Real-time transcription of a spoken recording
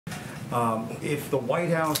If the White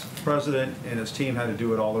House president and his team had to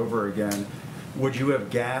do it all over again, would you have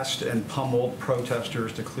gassed and pummeled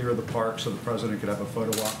protesters to clear the park so the president could have a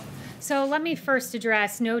photo op? So let me first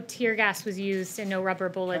address no tear gas was used and no rubber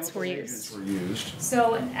bullets were used.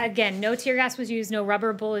 So again, no tear gas was used, no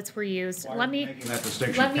rubber bullets were used. Why are you making that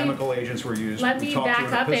distinction? Chemical agents were used. Let me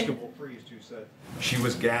back up and Episcopal priest who said she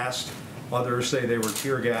was gassed. Others say they were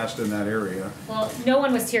tear gassed in that area. Well, no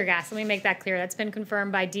one was tear gassed. Let me make that clear. That's been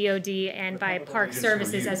confirmed by DOD and by Park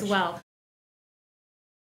Services as well.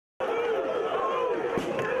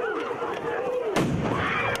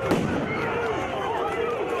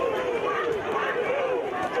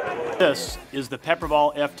 This is the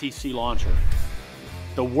Pepperball FTC launcher,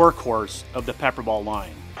 the workhorse of the Pepperball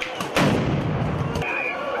line.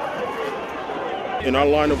 In our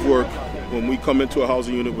line of work, when we come into a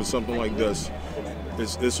housing unit with something like this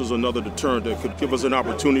is another deterrent that could give us an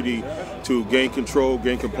opportunity to gain control,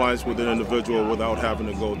 gain compliance with an individual without having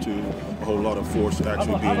to go to a whole lot of force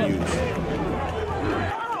actually being used.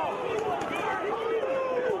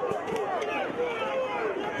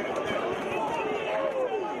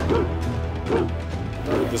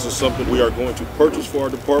 This is something we are going to purchase for our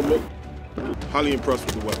department. Highly impressed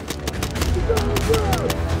with the weapon.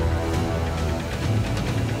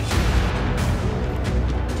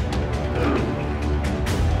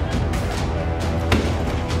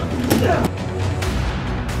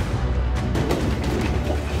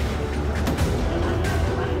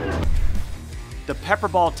 The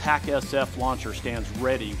Pepperball TAC SF launcher stands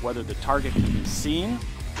ready whether the target can be seen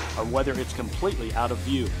or whether it's completely out of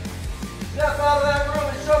view. Step out of that room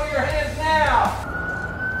and show me your hands now!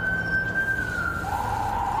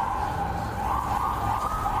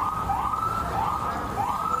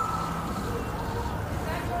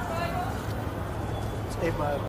 Stay by.